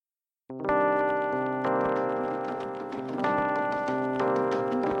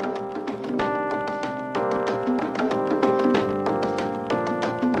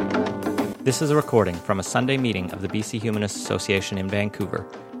This is a recording from a Sunday meeting of the BC Humanist Association in Vancouver.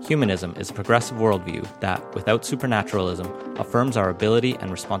 Humanism is a progressive worldview that, without supernaturalism, affirms our ability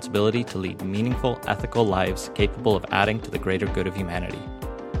and responsibility to lead meaningful, ethical lives capable of adding to the greater good of humanity.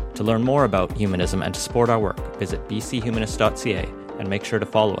 To learn more about humanism and to support our work, visit bchumanist.ca and make sure to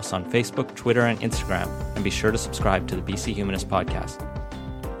follow us on Facebook, Twitter, and Instagram, and be sure to subscribe to the BC Humanist podcast.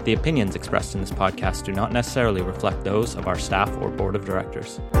 The opinions expressed in this podcast do not necessarily reflect those of our staff or board of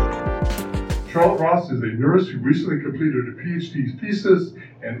directors. Charlotte Ross is a nurse who recently completed a PhD thesis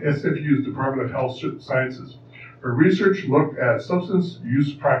in SFU's Department of Health Sciences. Her research looked at substance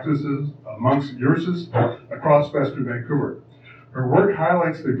use practices amongst nurses across Western Vancouver. Her work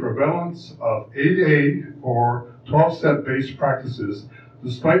highlights the prevalence of 8A or 12-step-based practices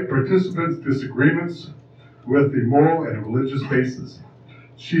despite participants' disagreements with the moral and religious basis.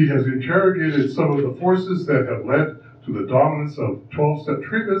 She has interrogated some of the forces that have led to the dominance of 12-step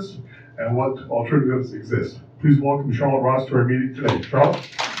treatments and what alternatives exist. Please welcome Charlotte Ross to our meeting today. Charlotte?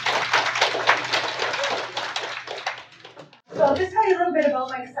 So I'll just tell you a little bit about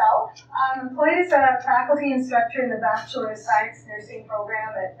myself. I'm employed as a faculty instructor in the Bachelor of Science Nursing program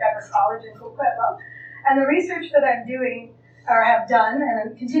at Douglas College in Coquitlam. And the research that I'm doing, or have done,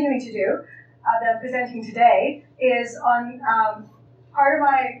 and I'm continuing to do, that I'm presenting today, is on part of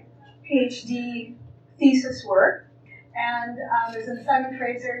my PhD thesis work. And there's in Simon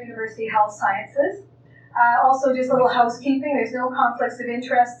Fraser University Health Sciences. Also, just a little housekeeping, there's no conflicts of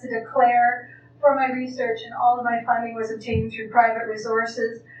interest to declare for my research, and all of my funding was obtained through private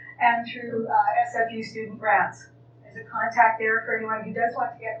resources and through SFU student grants. There's a contact there for anyone who does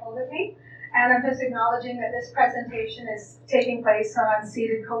want to get hold of me. And I'm just acknowledging that this presentation is taking place on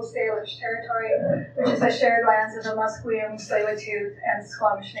unceded Coast Salish territory, which is the shared lands of the Musqueam, Tsleil-Waututh, and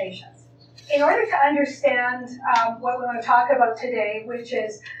Squamish nations. In order to understand what we want to talk about today, which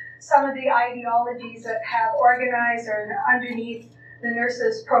is some of the ideologies that have organized or underneath the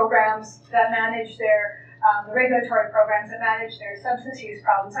nurses' programs that manage their, the regulatory programs that manage their substance use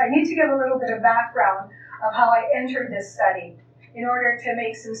problems, I need to give a little bit of background of how I entered this study in order to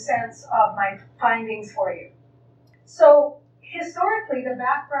make some sense of my findings for you. So, historically, the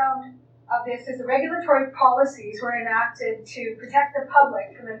background of this is the regulatory policies were enacted to protect the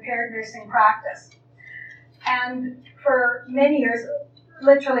public from impaired nursing practice. And for many years,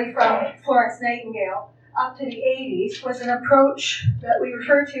 literally from Florence Nightingale up to the 80s, was an approach that we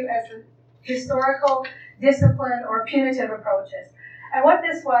refer to as the historical discipline or punitive approaches. And what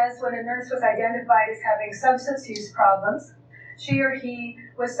this was, when a nurse was identified as having substance use problems, she or he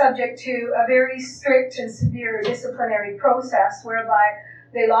was subject to a very strict and severe disciplinary process whereby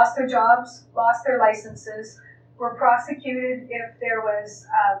they lost their jobs, lost their licenses, were prosecuted if there was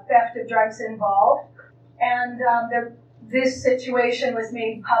theft of drugs involved, and this situation was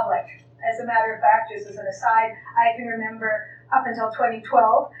made public. As a matter of fact, just as an aside, I can remember up until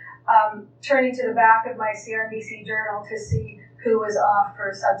 2012 turning to the back of my CRBC journal to see who was off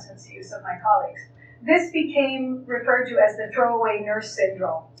for substance use of my colleagues. This became referred to as the throwaway nurse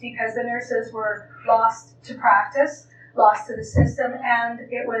syndrome because the nurses were lost to practice, lost to the system, and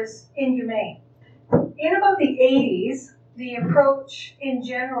it was inhumane. In about the 80s, the approach in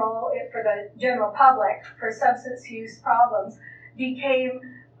general, for the general public, for substance use problems became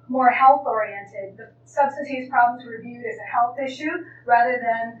more health-oriented. The substance use problems were viewed as a health issue rather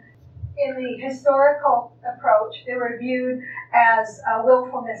than, in the historical approach, they were viewed as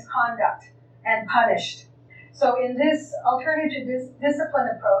willful misconduct and punished. So in this alternative discipline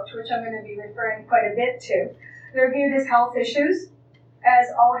approach, which I'm going to be referring quite a bit to, they're viewed as health issues, as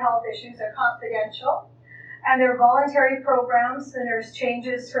all health issues are confidential, and they're voluntary programs. The nurse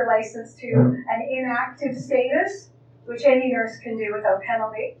changes her license to an inactive status, which any nurse can do without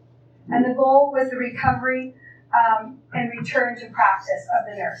penalty. And the goal was the recovery and return to practice of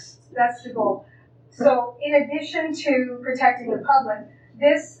the nurse. That's the goal. So in addition to protecting the public,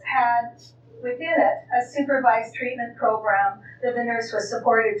 this had within it a supervised treatment program that the nurse was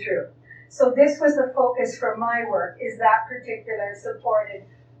supported through. So this was the focus for my work, is that particular supported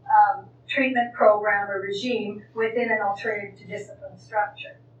treatment program or regime within an alternative to discipline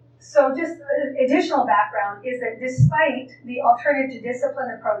structure. So just additional background is that despite the alternative to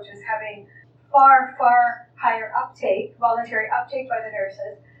discipline approaches having far, far higher uptake, voluntary uptake by the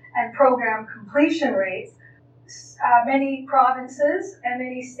nurses, and program completion rates, many provinces and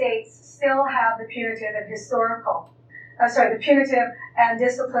many states still have the punitive and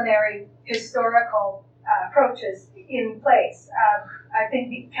disciplinary historical approaches in place. I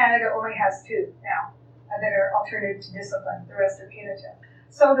think Canada only has two now that are alternative to discipline, the rest are punitive.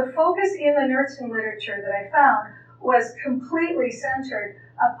 So the focus in the nursing literature that I found was completely centered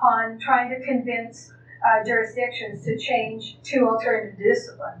upon trying to convince jurisdictions to change to alternative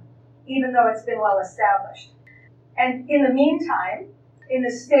discipline, even though it's been well established. And in the meantime, in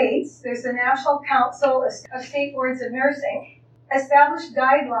the States, there's the National Council of State Boards of Nursing, established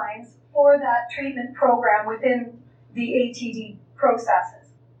guidelines for that treatment program within the ATD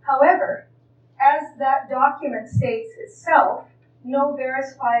processes. However, as that document states itself, no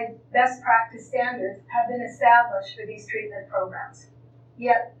verified best practice standards have been established for these treatment programs.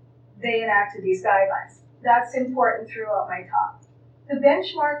 Yet, they enacted these guidelines. That's important throughout my talk. The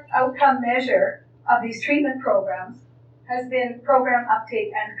benchmark outcome measure of these treatment programs has been program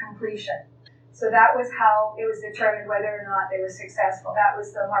uptake and completion. So that was how it was determined whether or not they were successful. That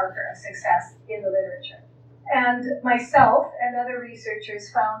was the marker of success in the literature. And myself and other researchers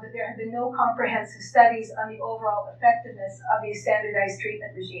found that there have been no comprehensive studies on the overall effectiveness of these standardized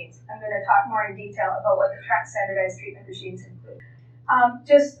treatment regimes. I'm going to talk more in detail about what the standardized treatment regimes include.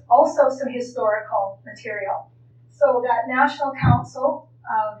 Just also some historical material. So that National Council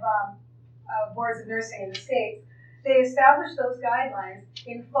of Boards of Nursing in the States, they established those guidelines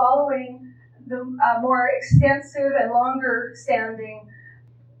in following the more extensive and longer-standing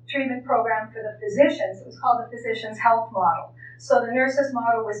treatment program for the physicians. It was called the Physicians' Health Model. So the nurses'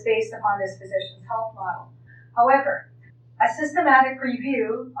 model was based upon this Physicians' Health Model. However, a systematic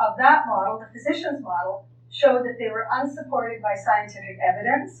review of that model, the physicians' model, showed that they were unsupported by scientific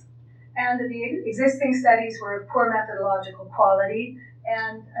evidence, and that the existing studies were of poor methodological quality,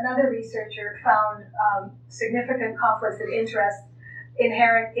 and another researcher found significant conflicts of interest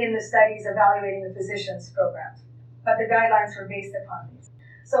inherent in the studies evaluating the physicians' programs. But the guidelines were based upon these.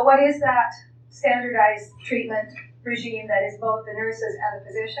 So what is that standardized treatment regime that is both the nurses and the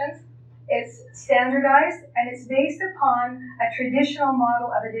physicians? It's standardized, and it's based upon a traditional model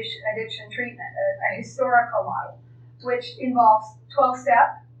of addiction treatment, a historical model, which involves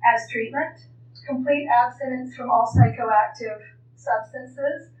 12-step as treatment, complete abstinence from all psychoactive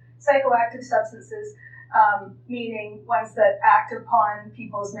substances. Psychoactive substances meaning ones that act upon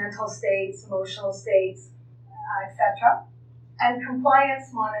people's mental states, emotional states, etc. And compliance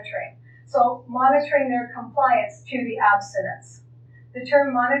monitoring. So monitoring their compliance to the abstinence. The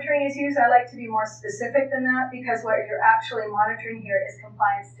term monitoring is used. I like to be more specific than that because what you're actually monitoring here is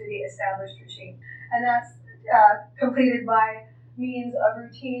compliance to the established regime. And that's completed by means of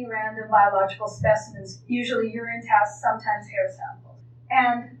routine random biological specimens, usually urine tests, sometimes hair samples.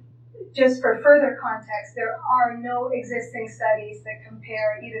 And just for further context, there are no existing studies that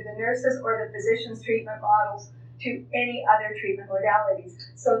compare either the nurses or the physicians' treatment models to any other treatment modalities.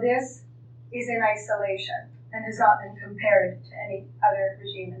 So this is in isolation and has not been compared to any other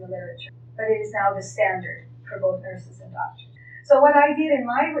regime in the literature. But it is now the standard for both nurses and doctors. So what I did in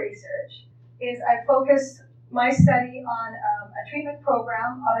my research is I focused my study on a treatment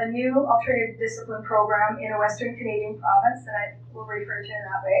program of a new alternative discipline program in a Western Canadian province that I will refer to in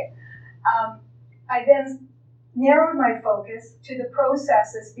that way. I then narrowed my focus to the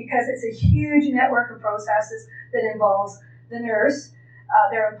processes because it's a huge network of processes that involves the nurse,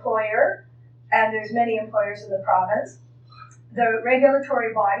 their employer, and there's many employers in the province, the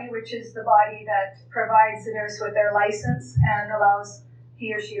regulatory body, which is the body that provides the nurse with their license and allows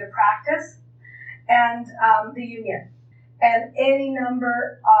he or she to practice, and the union, and any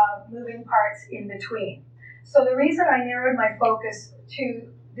number of moving parts in between. So the reason I narrowed my focus to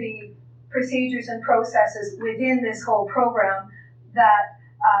the procedures and processes within this whole program that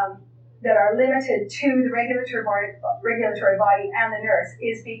are limited to the regulatory body and the nurse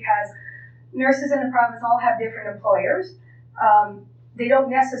is because nurses in the province all have different employers. They don't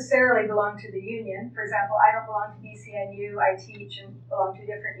necessarily belong to the union. For example, I don't belong to BCNU. I teach and belong to a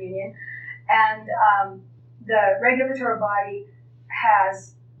different union. And the regulatory body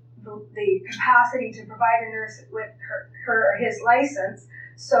has the capacity to provide a nurse with her or his license.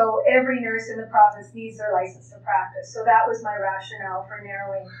 So every nurse in the province needs their license to practice. So that was my rationale for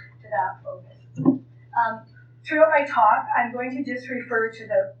narrowing to that focus. Throughout my talk, I'm going to just refer to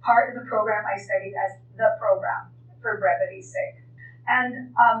the part of the program I studied as the program, for brevity's sake.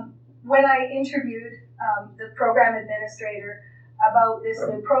 And when I interviewed the program administrator about this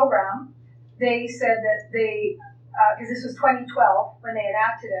new program, they said that they, because this was 2012 when they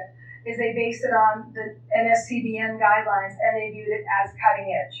enacted it, is they based it on the NSCBN guidelines and they viewed it as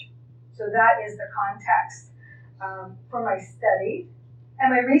cutting edge. So that is the context for my study. And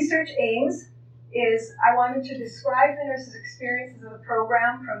my research aims is I wanted to describe the nurses' experiences of the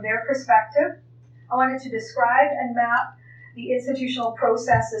program from their perspective. I wanted to describe and map the institutional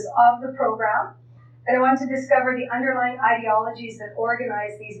processes of the program. And I wanted to discover the underlying ideologies that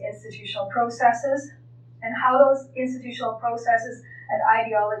organize these institutional processes and how those institutional processes and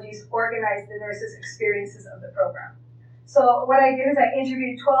ideologies organize the nurses' experiences of the program. So what I did is I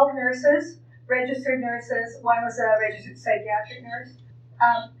interviewed 12 nurses, registered nurses. One was a registered psychiatric nurse,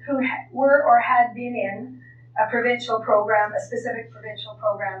 who were or had been in a provincial program, a specific provincial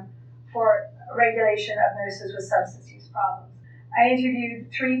program for regulation of nurses with substance use problems. I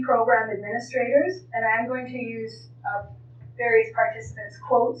interviewed 3 program administrators, and I'm going to use various participants'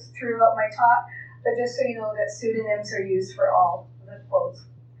 quotes throughout my talk, but just so you know that pseudonyms are used for all the quotes.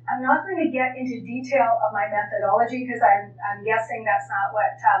 I'm not going to get into detail of my methodology because I'm guessing that's not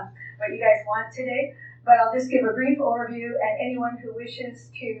what you guys want today, but I'll just give a brief overview, and anyone who wishes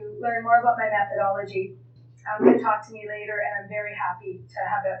to learn more about my methodology can talk to me later, and I'm very happy to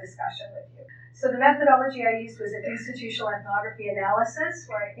have that discussion with you. So the methodology I used was an institutional ethnography analysis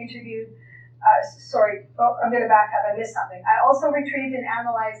where I interviewed I'm going to back up, I missed something. I also retrieved and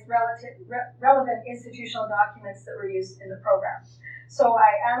analyzed relevant institutional documents that were used in the program. So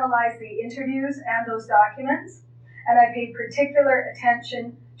I analyzed the interviews and those documents, and I paid particular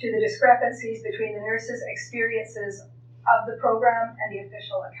attention to the discrepancies between the nurses' experiences of the program and the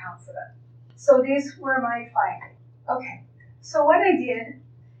official accounts of it. So these were my findings. Okay, so what I did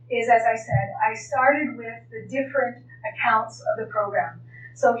is, as I said, I started with the different accounts of the program.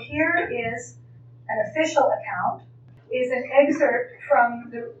 So here is an official account, is an excerpt from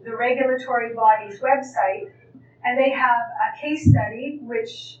the regulatory body's website, and they have a case study,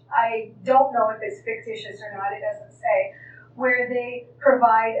 which I don't know if it's fictitious or not, it doesn't say, where they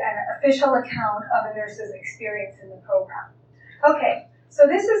provide an official account of a nurse's experience in the program. Okay, so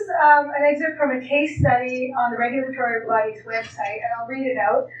this is an excerpt from a case study on the regulatory body's website, and I'll read it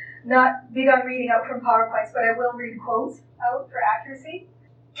out. Not big on reading out from PowerPoints, but I will read quotes out for accuracy.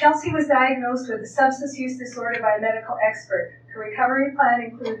 Kelsey was diagnosed with a substance use disorder by a medical expert. Her recovery plan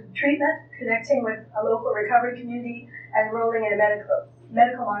included treatment, connecting with a local recovery community, and enrolling in a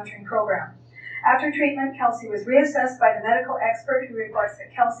medical monitoring program. After treatment, Kelsey was reassessed by the medical expert, who reports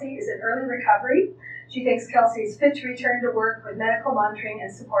that Kelsey is in early recovery. She thinks Kelsey is fit to return to work with medical monitoring and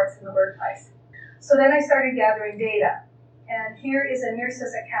supports in the workplace. So then I started gathering data, and here is a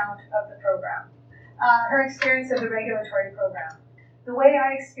nurse's account of the program. Her experience of the regulatory program. The way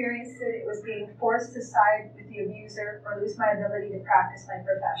I experienced it, it was being forced to side with the abuser or lose my ability to practice my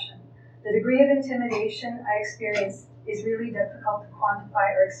profession. The degree of intimidation I experienced is really difficult to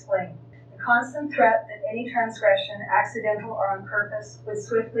quantify or explain. The constant threat that any transgression, accidental or on purpose, would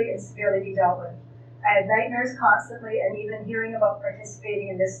swiftly and severely be dealt with. I had nightmares constantly, and even hearing about participating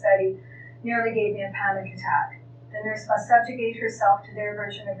in this study nearly gave me a panic attack. The nurse must subjugate herself to their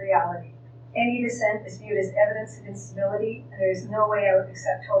version of reality. Any dissent is viewed as evidence of instability, and there is no way out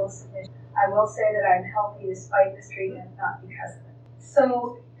except total submission. I will say that I'm healthy despite this treatment, not because of it.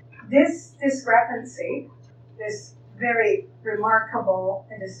 So this discrepancy, this very remarkable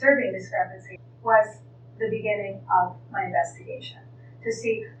and disturbing discrepancy, was the beginning of my investigation, to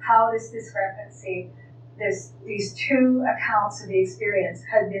see how this discrepancy, these 2 accounts of the experience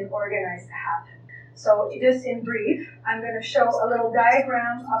had been organized to happen. So just in brief, I'm going to show a little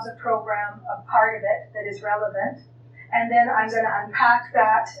diagram of the program, a part of it that is relevant, and then I'm going to unpack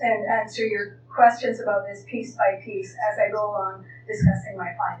that and answer your questions about this piece by piece as I go along discussing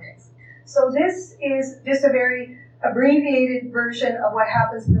my findings. So this is just a very abbreviated version of what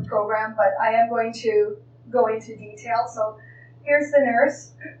happens in the program, but I am going to go into detail. So here's the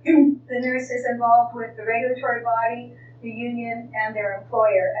nurse. The nurse is involved with the regulatory body, the union, and their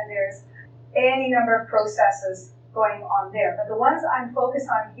employer, and there's any number of processes going on there. But the ones I'm focused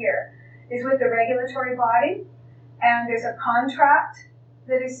on here is with the regulatory body, and there's a contract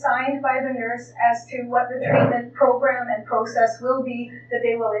that is signed by the nurse as to what the treatment program and process will be that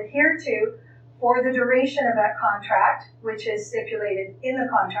they will adhere to for the duration of that contract, which is stipulated in the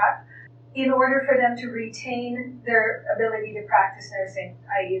contract, in order for them to retain their ability to practice nursing,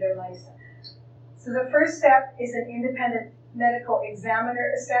 i.e. their license. So the first step is an independent medical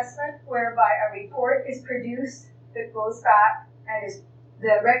examiner assessment, whereby a report is produced that goes back, and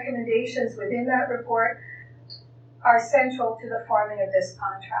the recommendations within that report are central to the forming of this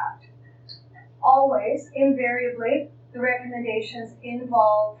contract. Always, invariably, the recommendations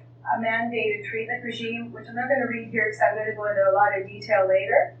involve a mandated treatment regime, which I'm not going to read here because I'm going to go into a lot of detail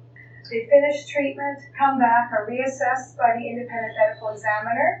later. They finish treatment, come back, are reassessed by the independent medical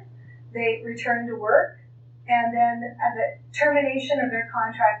examiner. They return to work, and then at the termination of their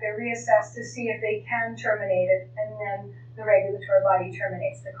contract, they're reassessed to see if they can terminate it, and then the regulatory body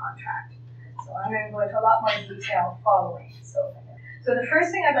terminates the contract. So I'm going to go into a lot more detail following. So the first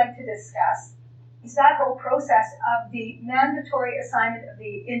thing I'd like to discuss is that whole process of the mandatory assignment of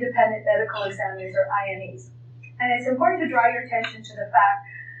the independent medical examiners, or IMEs. And it's important to draw your attention to the fact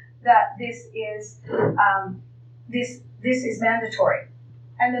that this is mandatory.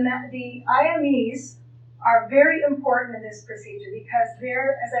 And the IMEs are very important in this procedure because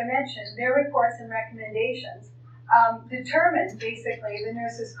as I mentioned, their reports and recommendations determine basically the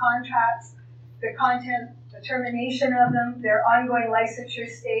nurse's contracts, the content, the termination of them, their ongoing licensure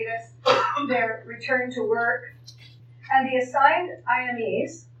status, their return to work. And the assigned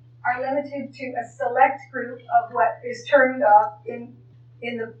IMEs are limited to a select group of what is termed in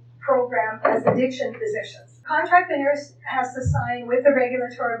the program as addiction physicians. Contract the nurse has to sign with the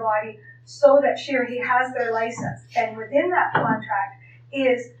regulatory body so that she or he has their license. And within that contract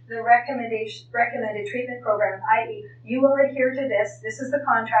is the recommended treatment program, i.e. you will adhere to this is the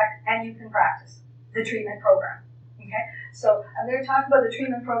contract, and you can practice the treatment program. Okay? So I'm going to talk about the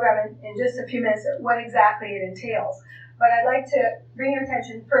treatment program in just a few minutes, what exactly it entails. But I'd like to bring your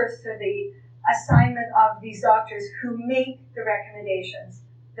attention first to the assignment of these doctors who make the recommendations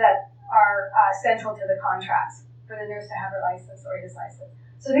that are central to the contracts for the nurse to have her license or his license.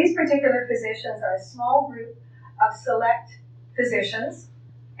 So these particular physicians are a small group of select physicians,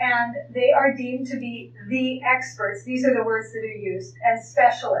 and they are deemed to be the experts. These are the words that are used, and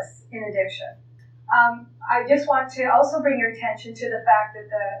specialists in addiction. I just want to also bring your attention to the fact that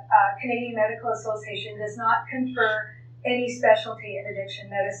the Canadian Medical Association does not confer any specialty in addiction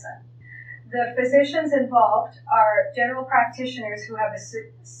medicine. The physicians involved are general practitioners who have a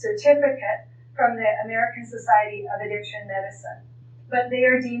certificate from the American Society of Addiction Medicine, but they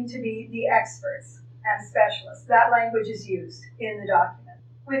are deemed to be the experts and specialists. That language is used in the document.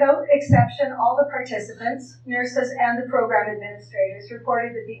 Without exception, all the participants, nurses, and the program administrators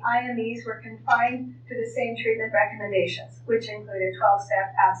reported that the IMEs were confined to the same treatment recommendations, which included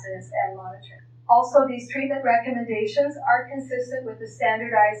 12-step abstinence and monitoring. Also, these treatment recommendations are consistent with the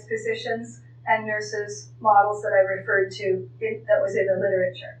standardized physicians and nurses models that I referred to that was in the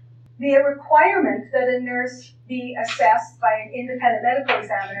literature. The requirement that a nurse be assessed by an independent medical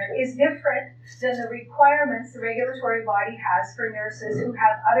examiner is different than the requirements the regulatory body has for nurses who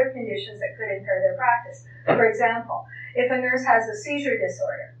have other conditions that could impair their practice. For example, if a nurse has a seizure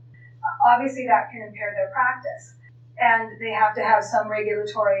disorder, obviously that can impair their practice, and they have to have some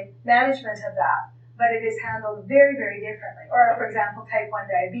regulatory management of that, but it is handled very, very differently. Or, for example, type 1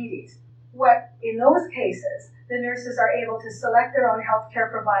 diabetes. What, in those cases, the nurses are able to select their own healthcare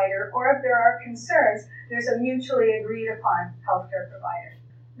provider, or if there are concerns, there's a mutually agreed upon healthcare provider.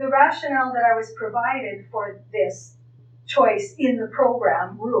 The rationale that I was provided for this choice in the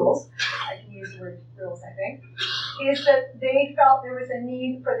program rules, I can use the word rules, I think, is that they felt there was a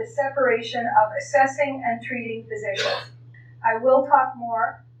need for the separation of assessing and treating physicians. I will talk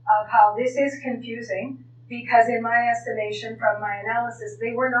more of how this is confusing, because in my estimation from my analysis,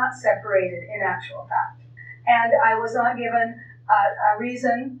 they were not separated in actual fact. And I was not given a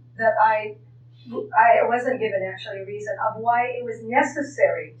reason that I wasn't given actually a reason of why it was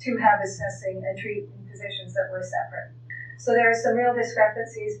necessary to have assessing and treating physicians that were separate. So there are some real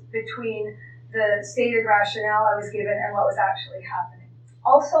discrepancies between the stated rationale I was given and what was actually happening.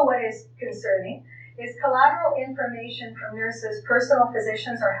 Also, what is concerning is collateral information from nurses, personal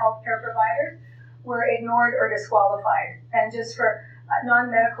physicians, or healthcare providers were ignored or disqualified. And just for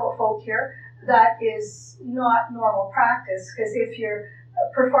non-medical folk here, that is not normal practice, because if you're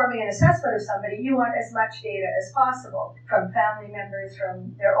performing an assessment of somebody, you want as much data as possible from family members,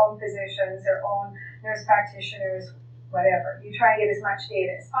 from their own physicians, their own nurse practitioners, whatever. You try and get as much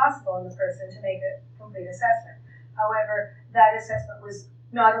data as possible in the person to make a complete assessment. However, that assessment was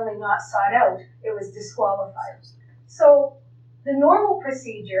not only not sought out, it was disqualified. So the normal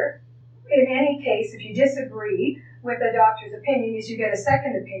procedure, in any case, if you disagree with the doctor's opinion, is you get a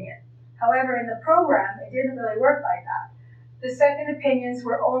second opinion. However, in the program, it didn't really work like that. The second opinions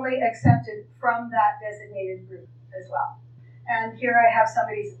were only accepted from that designated group as well. And here I have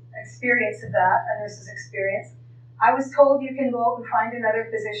somebody's experience of that, a nurse's experience. I was told you can go out and find another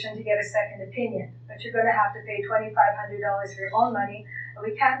physician to get a second opinion, but you're going to have to pay $2,500 for your own money, and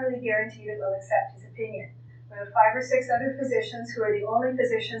we can't really guarantee that we'll accept his opinion. We have 5 or 6 other physicians who are the only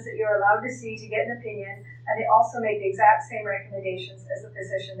physicians that you're allowed to see to get an opinion, and they also make the exact same recommendations as the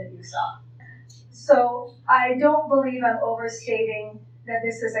physician that you saw. So I don't believe I'm overstating that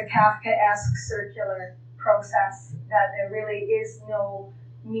this is a Kafkaesque circular process, that there really is no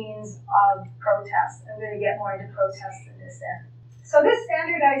means of protest. I'm going to get more into protests in this end. So this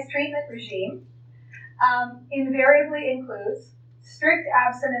standardized treatment regime invariably includes strict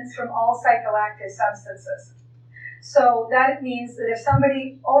abstinence from all psychoactive substances. So that means that if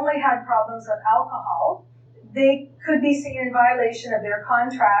somebody only had problems with alcohol, they could be seen in violation of their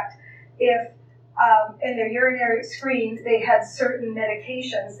contract if in their urinary screens, they had certain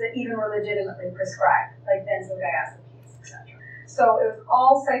medications that even were legitimately prescribed, like benzodiazepines, etc. So it was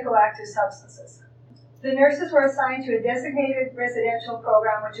all psychoactive substances. The nurses were assigned to a designated residential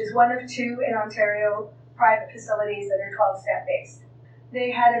program, which is one of two in Ontario private facilities that are 12-step based.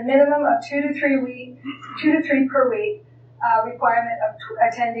 They had a minimum of 2 to 3 per week requirement of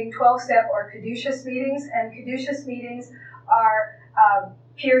attending 12-step or caduceus meetings, and caduceus meetings are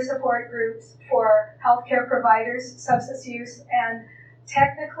peer support groups for healthcare providers, substance use, and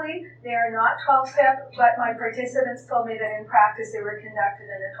technically they are not 12-step, but my participants told me that in practice they were conducted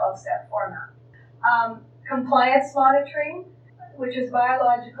in a 12-step format. Compliance monitoring, which is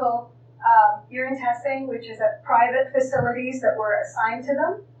biological urine testing, which is at private facilities that were assigned to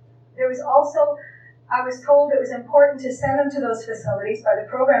them. There was also, I was told it was important to send them to those facilities by the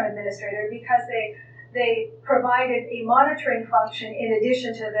program administrator because they provided a monitoring function in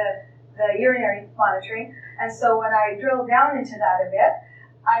addition to the urinary monitoring. And so when I drilled down into that a bit,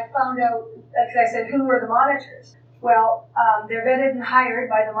 I found out, like I said, who were the monitors? Well, they're vetted and hired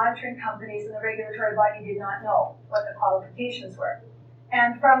by the monitoring companies, and the regulatory body did not know what the qualifications were.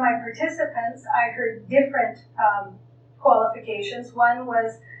 And from my participants, I heard different qualifications. One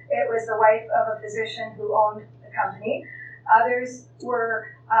was, it was the wife of a physician who owned the company. Others were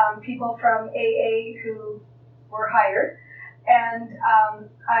people from AA who were hired. And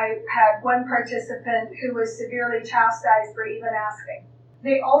I had one participant who was severely chastised for even asking.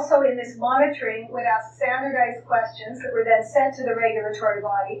 They also, in this monitoring, would ask standardized questions that were then sent to the regulatory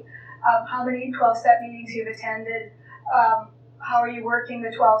body. How many 12-step meetings you've attended? How are you working the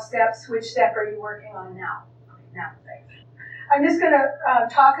 12 steps? Which step are you working on now? Thanks. I'm just going to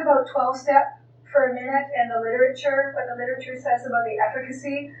talk about 12-step for a minute and the literature, what the literature says about the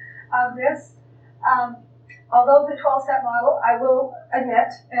efficacy of this. Although the 12-step model, I will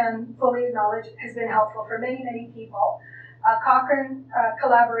admit and fully acknowledge, has been helpful for many, many people. Cochrane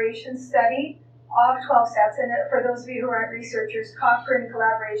collaboration study of 12 steps, and for those of you who aren't researchers, Cochrane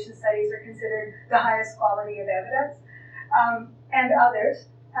collaboration studies are considered the highest quality of evidence. And others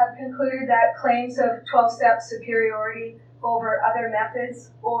have concluded that claims of 12-step superiority over other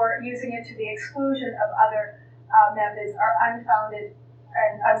methods or using it to the exclusion of other methods are unfounded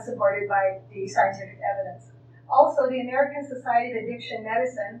and unsupported by the scientific evidence. Also, the American Society of Addiction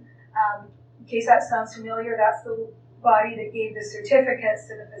Medicine, in case that sounds familiar, that's the body that gave the certificates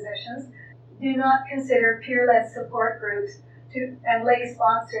to the physicians, do not consider peer-led support groups and lay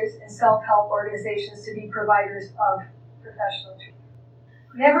sponsors and self-help organizations to be providers of professional treatment.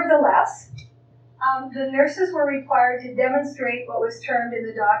 Nevertheless, the nurses were required to demonstrate what was termed in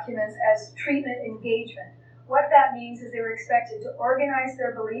the documents as treatment engagement. What that means is they were expected to organize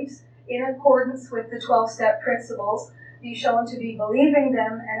their beliefs in accordance with the 12-step principles, be shown to be believing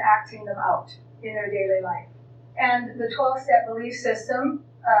them and acting them out in their daily life. And the 12-step belief system,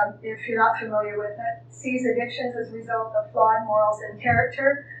 if you're not familiar with it, sees addictions as a result of flawed morals and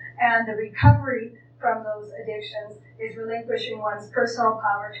character, and the recovery from those addictions is relinquishing one's personal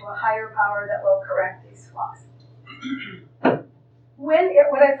power to a higher power that will correct these flaws.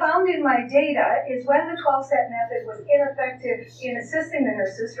 What I found in my data is when the 12-step method was ineffective in assisting the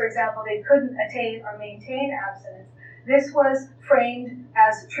nurses, for example, they couldn't attain or maintain abstinence, this was framed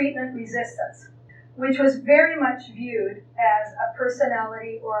as treatment resistance, which was very much viewed as a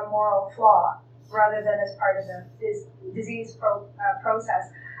personality or a moral flaw rather than as part of the disease process.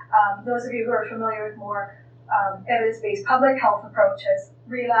 Those of you who are familiar with more evidence-based public health approaches,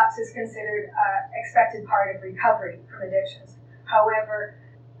 relapse is considered an expected part of recovery from addictions. However,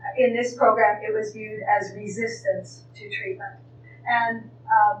 in this program, it was viewed as resistance to treatment. And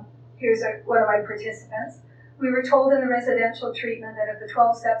here's one of my participants. We were told in the residential treatment that if the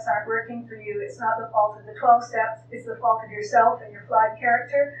 12 steps aren't working for you, it's not the fault of the 12 steps, it's the fault of yourself and your flawed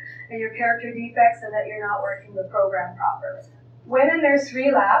character and your character defects, and that you're not working the program properly. When a nurse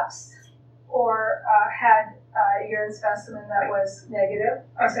relapsed or had a urine specimen that was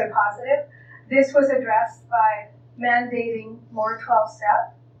positive, this was addressed by mandating more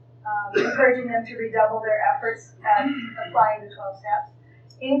 12-step, encouraging them to redouble their efforts at applying the 12 steps,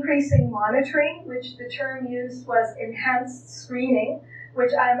 increasing monitoring, which the term used was enhanced screening,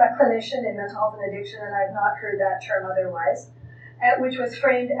 which I'm a clinician in mental health and addiction, and I've not heard that term otherwise, which was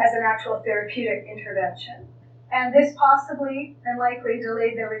framed as an actual therapeutic intervention. And this possibly and likely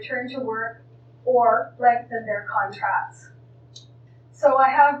delayed their return to work or lengthened their contracts. So I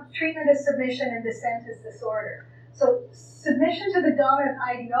have treatment as submission and dissent as disorder. So submission to the dominant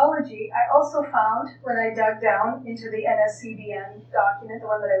ideology, I also found when I dug down into the NSCBN document, the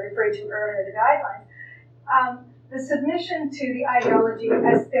one that I referred to earlier, the guidelines, The submission to the ideology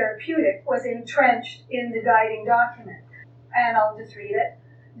as therapeutic was entrenched in the guiding document. And I'll just read it.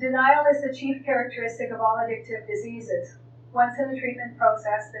 Denial is the chief characteristic of all addictive diseases. Once in the treatment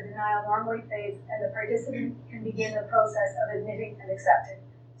process, the denial normally fades and the participant can begin the process of admitting and accepting.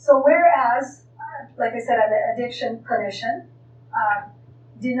 So whereas, like I said, I'm an addiction clinician,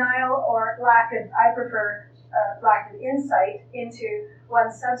 denial or lack of insight into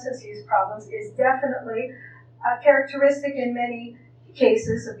one's substance use problems is definitely a characteristic in many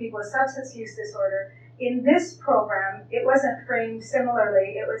cases of people with substance use disorder. In this program, it wasn't framed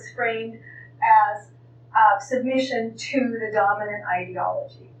similarly. It was framed as submission to the dominant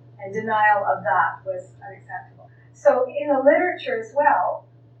ideology, and denial of that was unacceptable. So in the literature as well,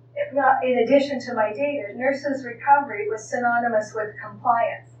 if not in addition to my data, nurses' recovery was synonymous with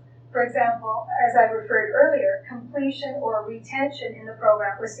compliance. For example, as I referred earlier, completion or retention in the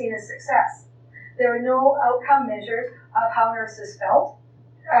program was seen as success. There were no outcome measures of how nurses felt,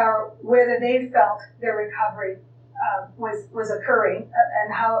 or whether they felt their recovery was occurring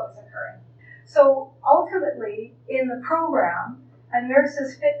and how it was occurring. So ultimately, in the program, a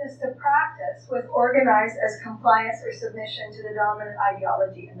nurse's fitness to practice was organized as compliance or submission to the dominant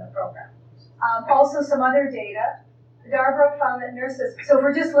ideology in the program. Also, some other data. Darbrook found that nurses, so if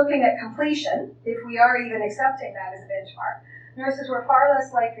we're just looking at completion, if we are even accepting that as a benchmark, nurses were far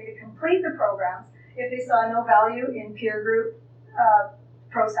less likely to complete the programs if they saw no value in peer group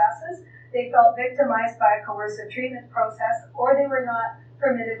processes, they felt victimized by a coercive treatment process, or they were not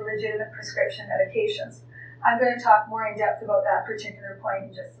permitted legitimate prescription medications. I'm going to talk more in depth about that particular point in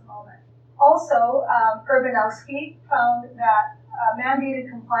just a moment. Also, Urbanowski found that mandated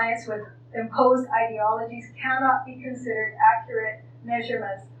compliance with imposed ideologies cannot be considered accurate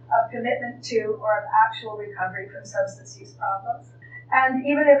measurements of commitment to or of actual recovery from substance use problems. And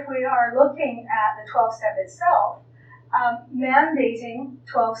even if we are looking at the 12-step itself, mandating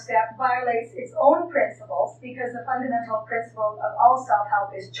 12-step violates its own principles because the fundamental principle of all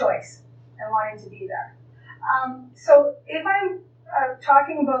self-help is choice and wanting to be there. So if I'm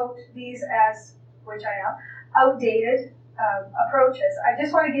talking about these as, which I am, outdated approaches, I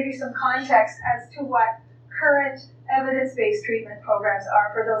just want to give you some context as to what current evidence-based treatment programs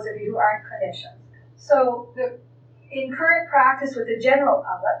are for those of you who aren't clinicians. So in current practice with the general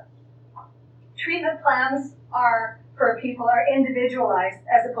public, treatment plans for people are individualized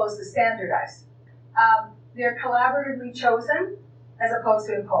as opposed to standardized. They're collaboratively chosen as opposed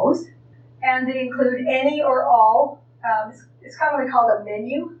to imposed, and they include any or all, it's commonly called a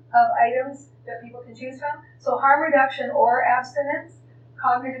menu of items that people can choose from. So harm reduction or abstinence,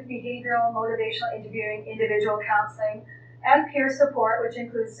 cognitive behavioral, motivational interviewing, individual counseling, and peer support, which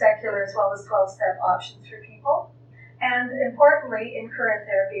includes secular as well as 12-step options for people. And importantly, in current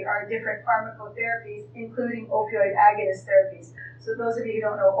therapy are different pharmacotherapies, including opioid agonist therapies. So those of you who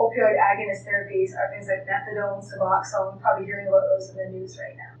don't know, opioid agonist therapies are things like methadone, Suboxone, probably hearing about those in the news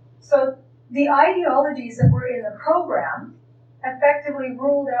right now. So the ideologies that were in the program effectively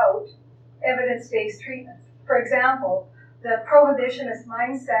ruled out evidence-based treatments. For example, the prohibitionist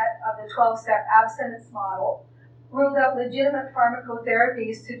mindset of the 12-step abstinence model ruled out legitimate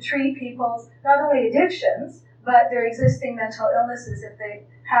pharmacotherapies to treat people's not only addictions, but their existing mental illnesses if they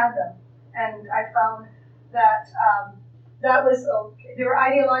had them. And I found that they were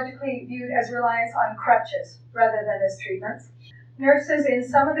ideologically viewed as reliance on crutches rather than as treatments. Nurses in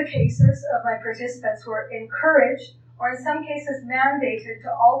some of the cases of my participants were encouraged, or in some cases mandated, to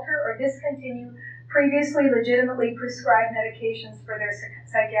alter or discontinue previously legitimately prescribed medications for their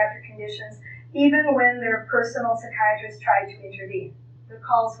psychiatric conditions, even when their personal psychiatrist tried to intervene. The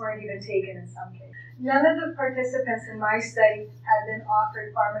calls weren't even taken in some cases. None of the participants in my study had been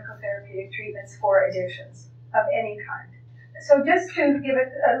offered pharmacotherapeutic treatments for addictions of any kind. So just to give it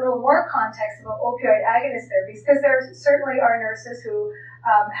a little more context about opioid agonist therapies, because there certainly are nurses who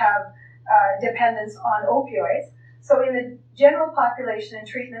have dependence on opioids. So in the general population in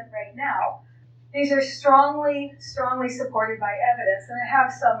treatment right now, these are strongly supported by evidence. And I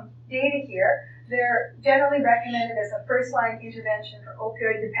have some data here. They're generally recommended as a first-line intervention for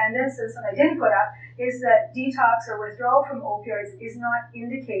opioid dependence. And something I didn't put up is that detox or withdrawal from opioids is not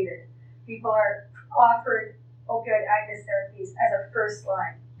indicated. People are offered opioid agonist therapies as a first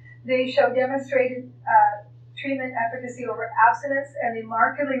line. They show demonstrated treatment efficacy over abstinence, and they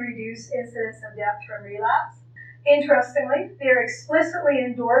markedly reduce incidence of death from relapse. Interestingly, they're explicitly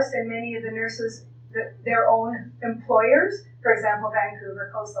endorsed in many of the nurses, their own employers, for example,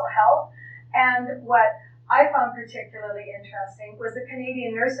 Vancouver Coastal Health. And what I found particularly interesting was the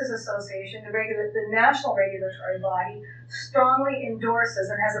Canadian Nurses Association, the national regulatory body, strongly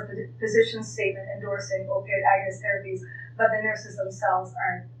endorses and has a position statement endorsing opioid agonist therapies, but the nurses themselves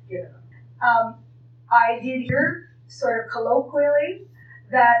aren't given them. I did hear, sort of colloquially,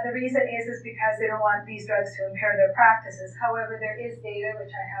 that the reason is because they don't want these drugs to impair their practices. However, there is data,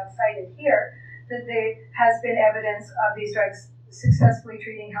 which I have cited here, that there has been evidence of these drugs successfully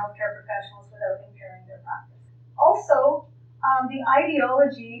treating healthcare professionals without impairing their practice. Also, the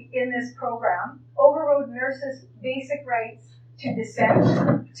ideology in this program overrode nurses' basic rights to dissent,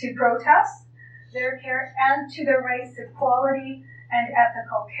 to protest their care, and to their rights to quality and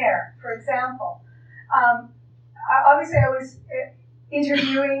ethical care. For example, obviously I was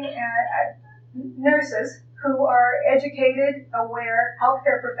interviewing nurses who are educated, aware,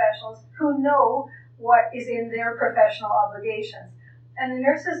 healthcare professionals who know what is in their professional obligations. And the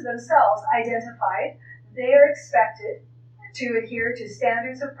nurses themselves identified they are expected to adhere to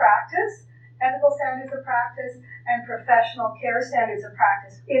standards of practice, ethical standards of practice, and professional care standards of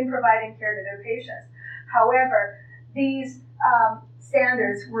practice in providing care to their patients. However, these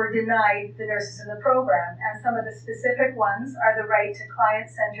standards were denied the nurses in the program, and some of the specific ones are the right to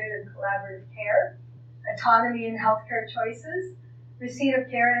client-centered and collaborative care, autonomy in healthcare choices, receipt of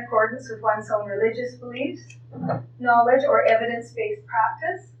care in accordance with one's own religious beliefs, knowledge or evidence-based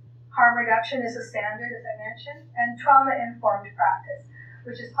practice, harm reduction is a standard, as I mentioned, and trauma-informed practice,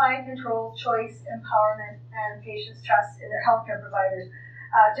 which is client control, choice, empowerment, and patients' trust in their healthcare providers.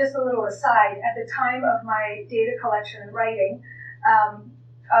 Just a little aside, at the time of my data collection and writing,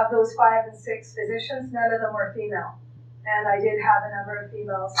 of those 5 and 6 physicians, none of them were female. And I did have a number of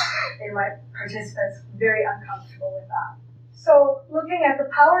females in my participants very uncomfortable with that. So looking at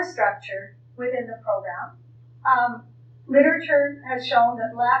the power structure within the program, literature has shown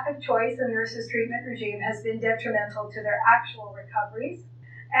that lack of choice in nurses' treatment regime has been detrimental to their actual recoveries.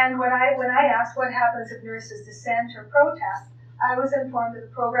 And when I asked what happens if nurses dissent or protest, I was informed that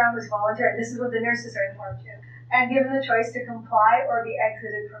the program was voluntary. This is what the nurses are informed too. And given the choice to comply or be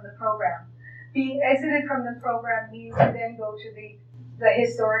exited from the program. Being exited from the program means you then go to the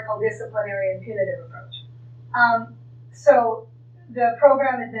historical disciplinary and punitive approach. So the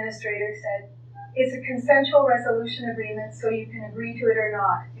program administrator said, it's a consensual resolution agreement, so you can agree to it or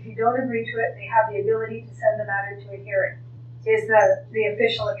not. If you don't agree to it, they have the ability to send the matter to a hearing, is the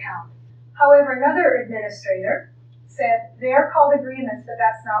official account. However, another administrator said they are called agreements, but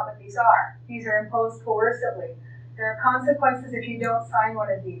that's not what these are. These are imposed coercively. There are consequences if you don't sign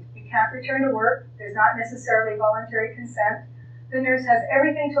one of these. You can't return to work. There's not necessarily voluntary consent. The nurse has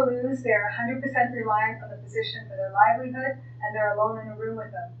everything to lose. They're 100% reliant on the physician for their livelihood, and they're alone in a room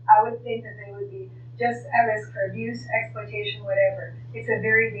with them. I would think that they would be just at risk for abuse, exploitation, whatever. It's a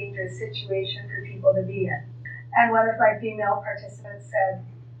very dangerous situation for people to be in. And one of my female participants said,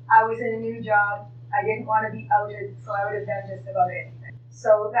 I was in a new job. I didn't want to be outed, so I would have done just about anything.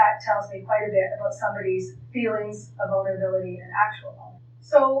 So that tells me quite a bit about somebody's feelings of vulnerability and actual vulnerability.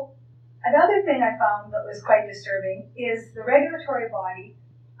 So another thing I found that was quite disturbing is the regulatory body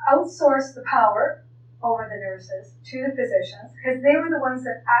outsourced the power over the nurses to the physicians, because they were the ones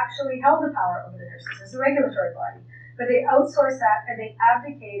that actually held the power over the nurses as a regulatory body. But they outsourced that and they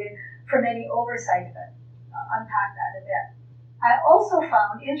abdicated from any oversight of it. I'll unpack that a bit. I also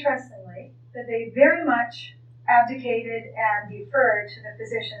found, interestingly, that they very much abdicated and deferred to the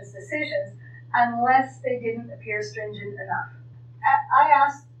physician's decisions unless they didn't appear stringent enough. I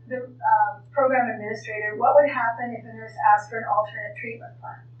asked the program administrator what would happen if a nurse asked for an alternate treatment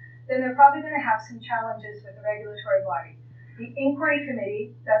plan. Then they're probably going to have some challenges with the regulatory body. The inquiry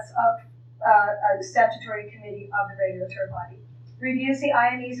committee, that's a statutory committee of the regulatory body, reviews the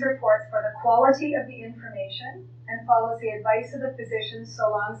IME's reports for the quality of the information and follows the advice of the physicians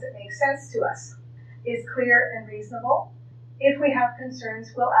so long as it makes sense to us, is clear and reasonable. If we have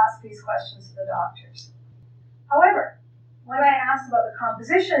concerns, we'll ask these questions to the doctors. However, when I asked about the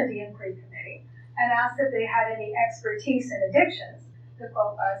composition of the inquiry committee and asked if they had any expertise in addictions, to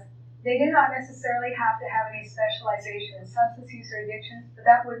quote us, they do not necessarily have to have any specialization in substance use or addictions, but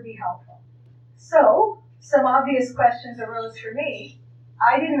that would be helpful. So, some obvious questions arose for me.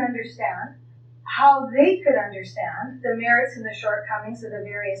 I didn't understand how they could understand the merits and the shortcomings of the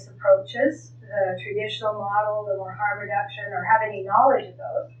various approaches, the traditional model, the more harm reduction, or have any knowledge of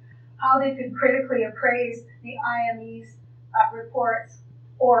those, how they could critically appraise the IME's reports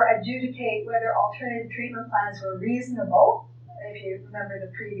or adjudicate whether alternative treatment plans were reasonable. If you remember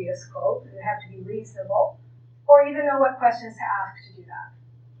the previous quote, it would have to be reasonable, or even know what questions to ask to do that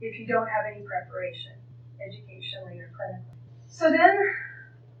if you don't have any preparation, educationally or clinically. So then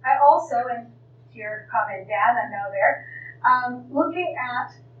I also, and your comment, Dan, I'm now there, looking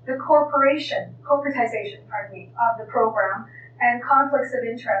at the corporatization, of the program and conflicts of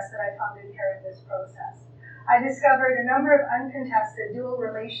interest that I found inherent in this process. I discovered a number of uncontested dual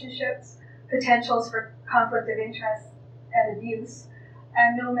relationships, potentials for conflict of interest and abuse,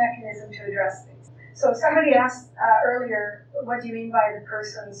 and no mechanism to address these. So somebody asked earlier, what do you mean by the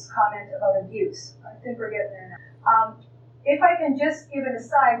person's comment about abuse? I think we're getting there now. If I can just give an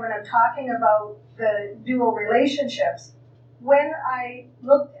aside when I'm talking about the dual relationships, when I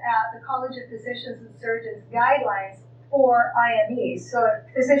looked at the College of Physicians and Surgeons guidelines for IMEs, so if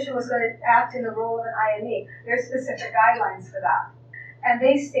a physician was going to act in the role of an IME, there's specific guidelines for that. And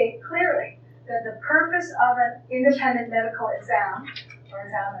they state clearly that the purpose of an independent medical exam or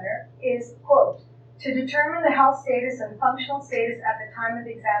examiner is, quote, to determine the health status and functional status at the time of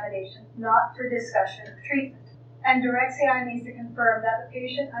the examination, not for discussion of treatment, and directs the IMEs to confirm that the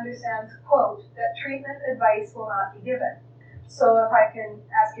patient understands, quote, that treatment advice will not be given. So if I can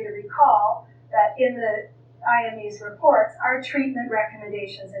ask you to recall that in the IME's reports are treatment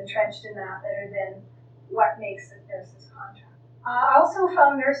recommendations entrenched in that are then what makes the nurse's contract. I also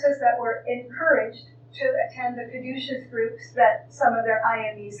found nurses that were encouraged to attend the caduceus groups that some of their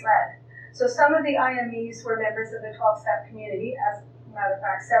IMEs led. So some of the IMEs were members of the 12-step community, as a matter of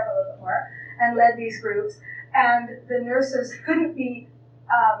fact, several of them were, and led these groups. And the nurses couldn't be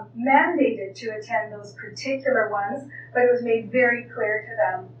mandated to attend those particular ones, but it was made very clear to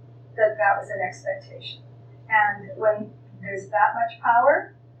them that that was an expectation. And when there's that much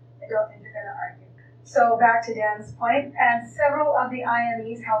power, I don't think you're going to argue. So back to Dan's point, and several of the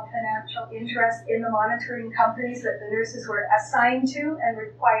IMEs held financial interest in the monitoring companies that the nurses were assigned to and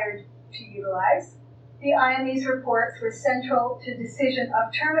required to utilize. The IME's reports were central to decision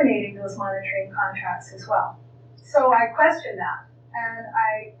of terminating those monitoring contracts as well. So I questioned that, and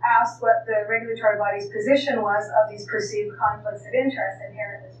I asked what the regulatory body's position was of these perceived conflicts of interest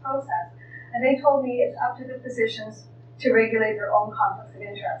inherent in this process. And they told me it's up to the physicians to regulate their own conflicts of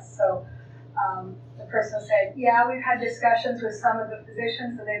interest. So the person said, yeah, we've had discussions with some of the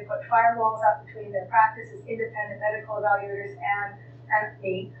physicians, so they put firewalls up between their practices, independent medical evaluators, and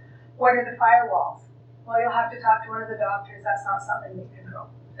me. What are the firewalls? Well, you'll have to talk to one of the doctors. That's not something we control.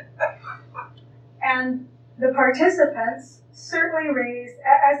 And the participants certainly raised,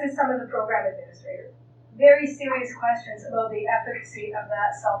 as did some of the program administrators, very serious questions about the efficacy of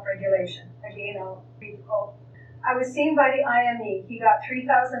that self-regulation. Again, I'll read the quote. I was seen by the IME. He got $3,000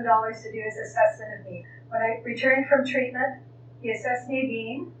 to do his assessment of me. When I returned from treatment, he assessed me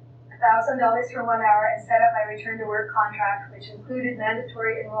again, $1,000 for 1 hour, and set up my return to work contract, which included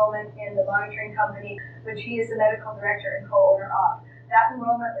mandatory enrollment in the monitoring company, which he is the medical director and co-owner of. That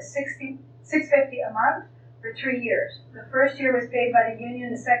enrollment was $650 a month for 3 years. The first year was paid by the union.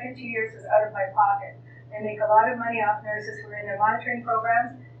 The second 2 years was out of my pocket. They make a lot of money off nurses who are in their monitoring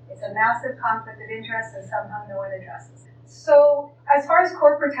programs. It's a massive conflict of interest, and somehow no one addresses it. So, as far as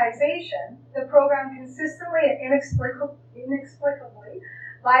corporatization, the program consistently and inexplicably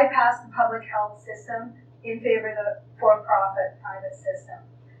bypassed the public health system in favor of the for-profit private system.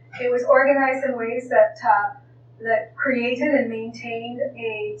 It was organized in ways that created and maintained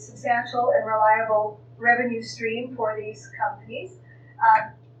a substantial and reliable revenue stream for these companies.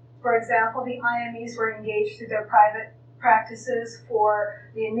 For example, the IMEs were engaged through their private practices for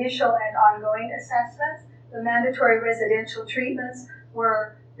the initial and ongoing assessments. The mandatory residential treatments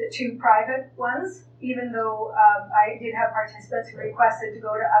were the 2 private ones, even though I did have participants who requested to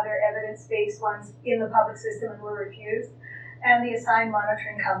go to other evidence-based ones in the public system and were refused. And the assigned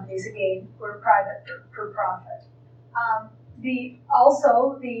monitoring companies, again, were private for profit.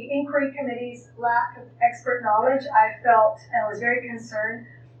 Also, the inquiry committee's lack of expert knowledge, I felt, and was very concerned,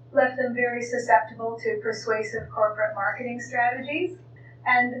 left them very susceptible to persuasive corporate marketing strategies,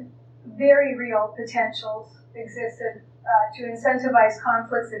 and very real potentials existed to incentivize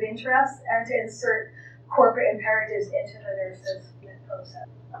conflicts of interest and to insert corporate imperatives into the nurses' process.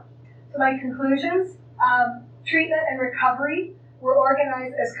 So my conclusions, treatment and recovery were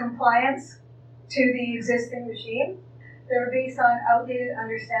organized as compliance to the existing regime. They were based on outdated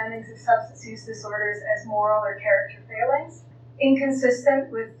understandings of substance use disorders as moral or character failings,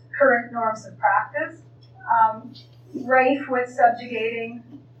 inconsistent with current norms of practice, rife with subjugating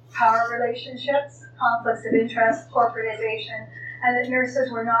power relationships, conflicts of interest, corporatization, and that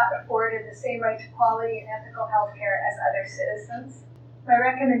nurses were not afforded the same right to quality and ethical health care as other citizens. My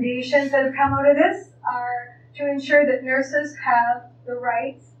recommendations that have come out of this are to ensure that nurses have the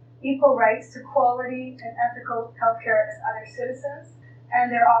rights, equal rights to quality and ethical health care as other citizens,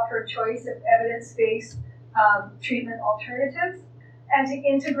 and they're offered choice of evidence-based treatment alternatives, and to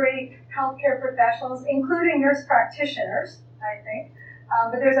integrate healthcare professionals, including nurse practitioners, I think.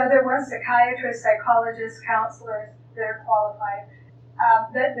 But there's other ones, psychiatrists, psychologists, counselors that are qualified,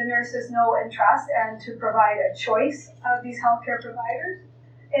 that the nurses know and trust, and to provide a choice of these healthcare providers.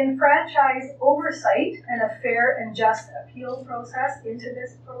 Enfranchise oversight and a fair and just appeal process into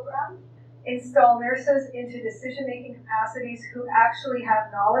this program. Install nurses into decision-making capacities who actually have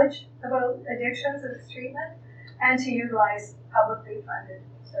knowledge about addictions and its treatment, and to utilize publicly funded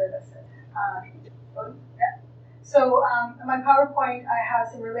services. So in my PowerPoint, I have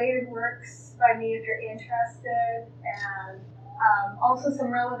some related works by me if you're interested, and also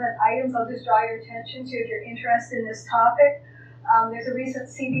some relevant items I'll just draw your attention to if you're interested in this topic. There's a recent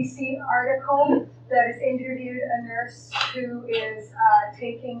CBC article that has interviewed a nurse who is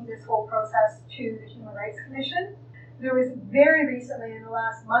taking this whole process to the Human Rights Commission. There was very recently, in the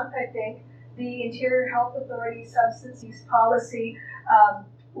last month, I think, the Interior Health Authority substance use policy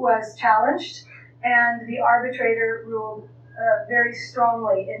was challenged, and the arbitrator ruled very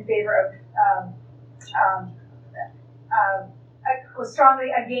strongly in favor of, was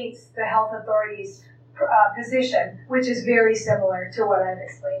strongly against the health authority's position, which is very similar to what I've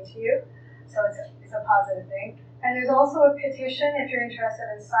explained to you. So it's a positive thing. And there's also a petition, if you're interested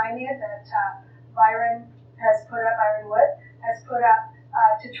in signing it, that Byron Wood has put up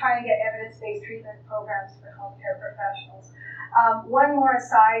to try and get evidence-based treatment programs for healthcare professionals. One more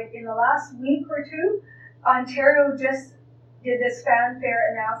aside, in the last week or two, Ontario just did this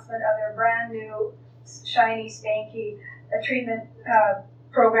fanfare announcement of their brand new, shiny, spanky treatment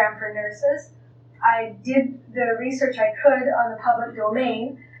program for nurses. I did the research I could on the public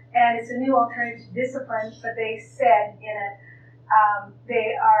domain, and it's a new alternative to discipline, but they said in it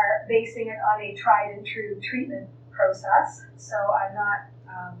they are basing it on a tried and true treatment process. So I'm not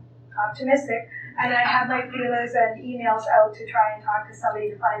optimistic, and I have my feelers and emails out to try and talk to somebody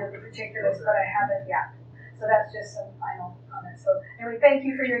to find out the particulars, but I haven't yet. So that's just some final comments. So anyway, thank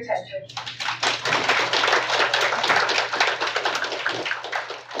you for your attention.